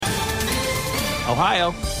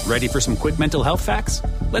Ohio, ready for some quick mental health facts?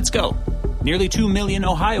 Let's go. Nearly 2 million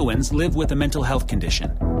Ohioans live with a mental health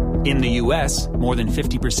condition. In the U.S., more than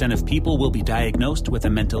 50% of people will be diagnosed with a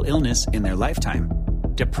mental illness in their lifetime.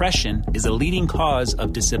 Depression is a leading cause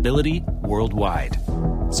of disability worldwide.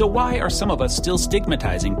 So why are some of us still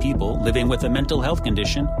stigmatizing people living with a mental health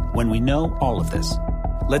condition when we know all of this?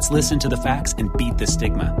 Let's listen to the facts and beat the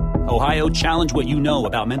stigma. Ohio, challenge what you know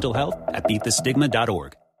about mental health at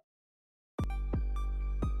beatthestigma.org.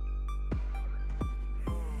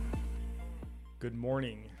 Good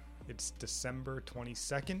morning. It's December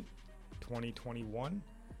 22nd, 2021,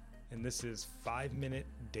 and this is 5-minute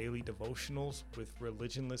daily devotionals with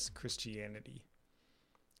religionless Christianity.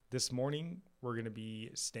 This morning, we're going to be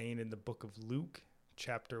staying in the book of Luke,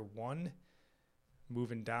 chapter 1,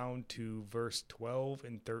 moving down to verse 12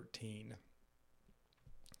 and 13.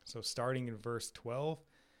 So starting in verse 12,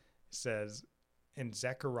 it says, "And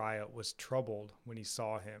Zechariah was troubled when he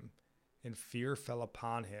saw him, and fear fell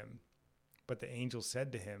upon him. But the angel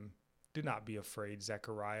said to him, 'Do not be afraid,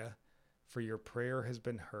 Zechariah, for your prayer has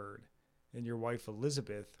been heard, and your wife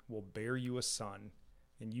Elizabeth will bear you a son,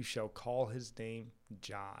 and you shall call his name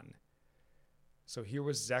John.'" So here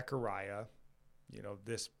was Zechariah,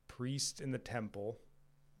 this priest in the temple,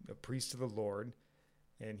 a priest of the Lord,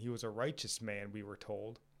 and he was a righteous man, we were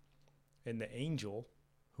told. And the angel,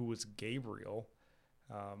 who was Gabriel,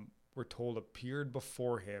 we're told appeared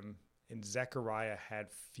before him, and Zechariah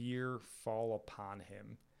had fear fall upon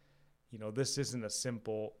him. This isn't a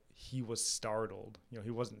simple, he was startled.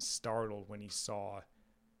 He wasn't startled when he saw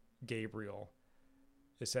Gabriel.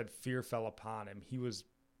 It said fear fell upon him. He was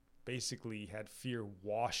basically had fear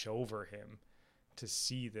wash over him to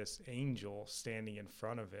see this angel standing in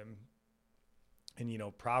front of him.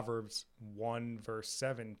 And, Proverbs 1 verse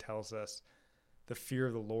 7 tells us the fear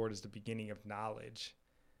of the Lord is the beginning of knowledge.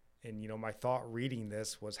 And, my thought reading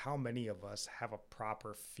this was how many of us have a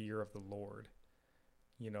proper fear of the Lord?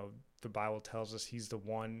 The Bible tells us he's the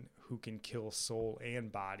one who can kill soul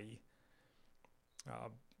and body.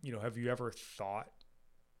 Have you ever thought,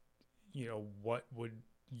 what would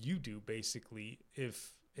you do basically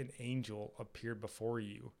if an angel appeared before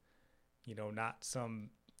you? Not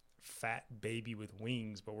some fat baby with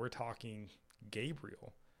wings, but we're talking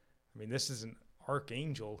Gabriel. This is an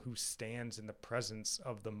archangel who stands in the presence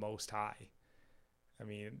of the Most High.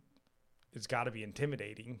 It's got to be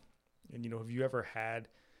intimidating. And, have you ever had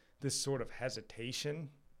this sort of hesitation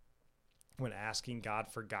when asking God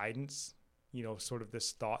for guidance? Sort of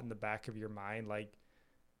this thought in the back of your mind, like,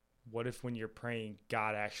 what if when you're praying,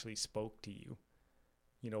 God actually spoke to you?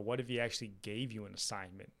 What if he actually gave you an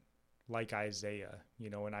assignment? Like Isaiah,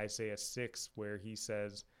 in Isaiah 6, where he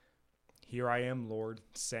says, "Here I am, Lord,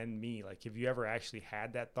 send me." Like, have you ever actually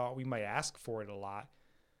had that thought? We might ask for it a lot,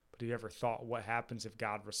 but have you ever thought what happens if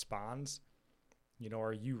God responds?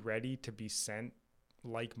 Are you ready to be sent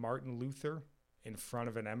like Martin Luther in front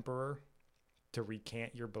of an emperor to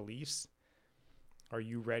recant your beliefs? Are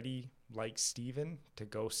you ready, like Stephen, to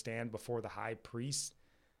go stand before the high priest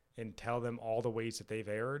and tell them all the ways that they've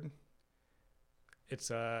erred?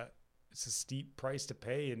 It's a steep price to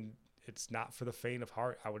pay, and it's not for the faint of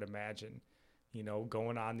heart, I would imagine.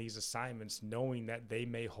 Going on these assignments, knowing that they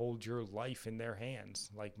may hold your life in their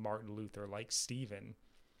hands, like Martin Luther, like Stephen.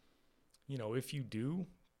 If you do,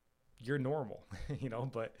 you're normal,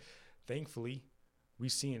 but thankfully we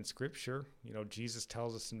see in scripture, Jesus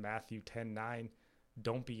tells us in Matthew 10:9,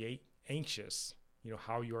 don't be anxious,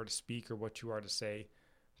 how you are to speak or what you are to say,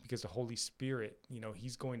 because the Holy Spirit,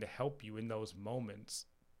 he's going to help you in those moments.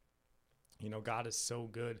 God is so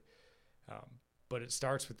good. But it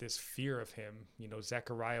starts with this fear of him.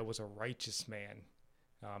 Zechariah was a righteous man.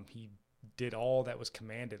 He did all that was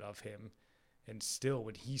commanded of him. And still,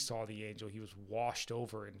 when he saw the angel, he was washed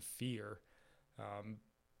over in fear.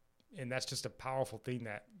 And that's just a powerful thing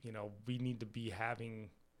that, we need to be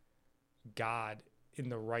having God in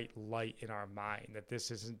the right light in our mind. That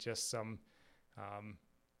this isn't just some, I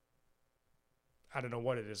don't know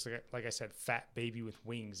what it is. Like I said, fat baby with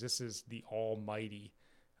wings. This is the Almighty.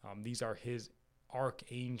 These are his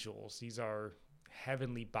archangels. These are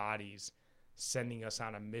heavenly bodies sending us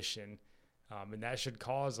on a mission. And that should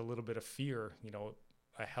cause a little bit of fear,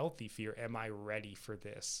 a healthy fear. Am I ready for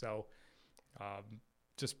this? So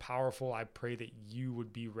just powerful. I pray that you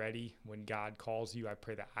would be ready when God calls you. I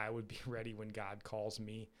pray that I would be ready when God calls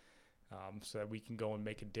me, so that we can go and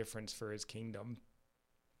make a difference for his kingdom.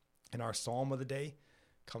 And our psalm of the day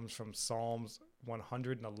comes from Psalms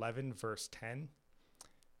 111, verse 10.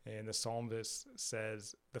 And the psalmist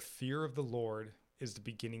says, "The fear of the Lord is the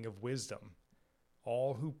beginning of wisdom.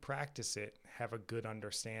 All who practice it have a good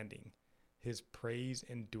understanding. His praise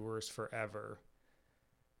endures forever.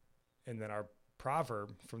 And then our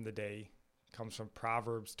proverb from the day comes from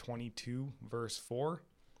Proverbs 22, verse 4. It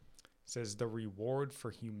says, the reward for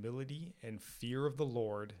humility and fear of the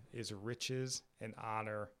Lord is riches and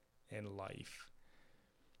honor and life.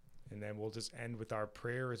 And then we'll just end with our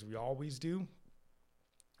prayer as we always do.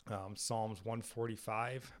 Psalms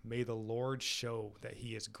 145, may the Lord show that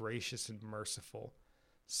he is gracious and merciful,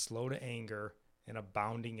 slow to anger and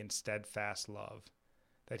abounding in steadfast love,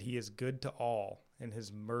 that he is good to all and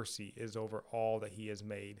his mercy is over all that he has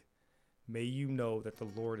made. May you know that the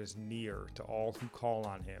Lord is near to all who call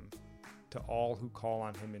on him, to all who call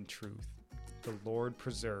on him in truth. The Lord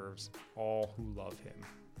preserves all who love him.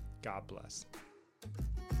 God bless.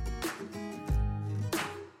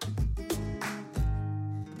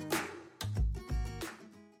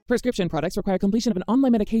 Prescription products require completion of an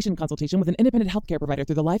online medication consultation with an independent healthcare provider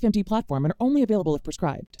through the LifeMD platform and are only available if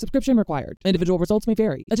prescribed. Subscription required. Individual results may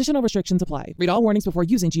vary. Additional restrictions apply. Read all warnings before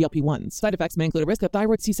using GLP-1s. Side effects may include a risk of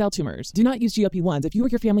thyroid C-cell tumors. Do not use GLP-1s if you or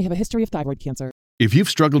your family have a history of thyroid cancer. If you've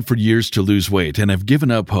struggled for years to lose weight and have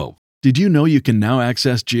given up hope, did you know you can now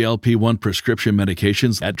access GLP-1 prescription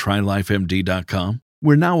medications at TryLifeMD.com?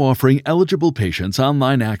 We're now offering eligible patients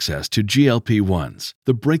online access to GLP-1s,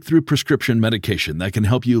 the breakthrough prescription medication that can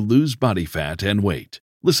help you lose body fat and weight.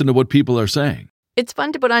 Listen to what people are saying. It's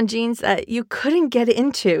fun to put on jeans that you couldn't get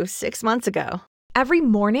into 6 months ago. Every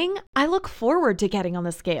morning, I look forward to getting on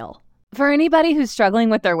the scale. For anybody who's struggling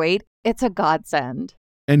with their weight, it's a godsend.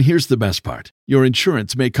 And here's the best part. Your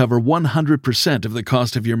insurance may cover 100% of the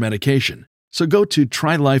cost of your medication. So go to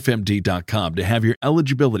TryLifeMD.com to have your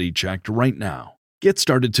eligibility checked right now. Get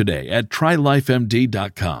started today at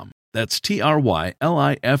TryLifeMD.com. That's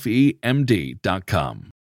TryLifeMD.com.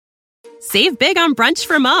 Save big on brunch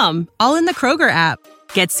for mom, all in the Kroger app.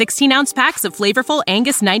 Get 16-ounce packs of flavorful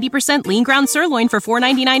Angus 90% lean ground sirloin for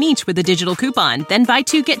 $4.99 each with a digital coupon. Then buy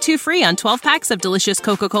 2, get 2 free on 12 packs of delicious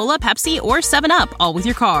Coca-Cola, Pepsi, or 7-Up, all with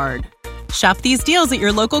your card. Shop these deals at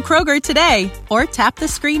your local Kroger today, or tap the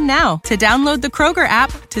screen now to download the Kroger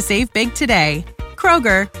app to save big today.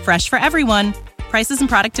 Kroger, fresh for everyone. Prices and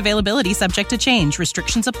product availability subject to change.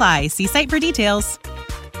 Restrictions apply. See site for details.